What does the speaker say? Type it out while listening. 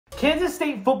Kansas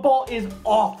State football is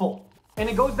awful, and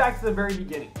it goes back to the very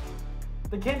beginning.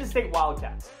 The Kansas State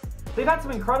Wildcats. They've had some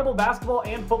incredible basketball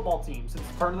and football teams since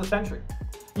the turn of the century.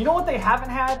 You know what they haven't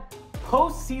had?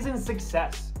 Postseason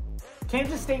success.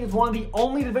 Kansas State is one of the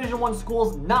only Division I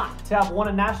schools not to have won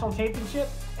a national championship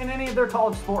in any of their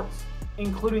college sports,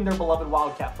 including their beloved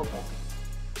Wildcat football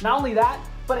team. Not only that,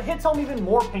 but it hits home even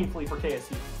more painfully for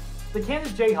KSU. The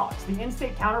Kansas Jayhawks, the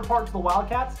in-state counterpart to the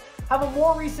Wildcats, have a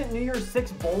more recent New Year's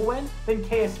Six bowl win than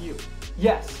KSU.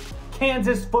 Yes,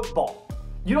 Kansas football.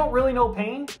 You don't really know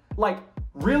pain? Like,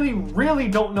 really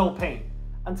don't know pain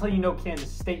until you know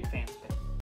Kansas State fans.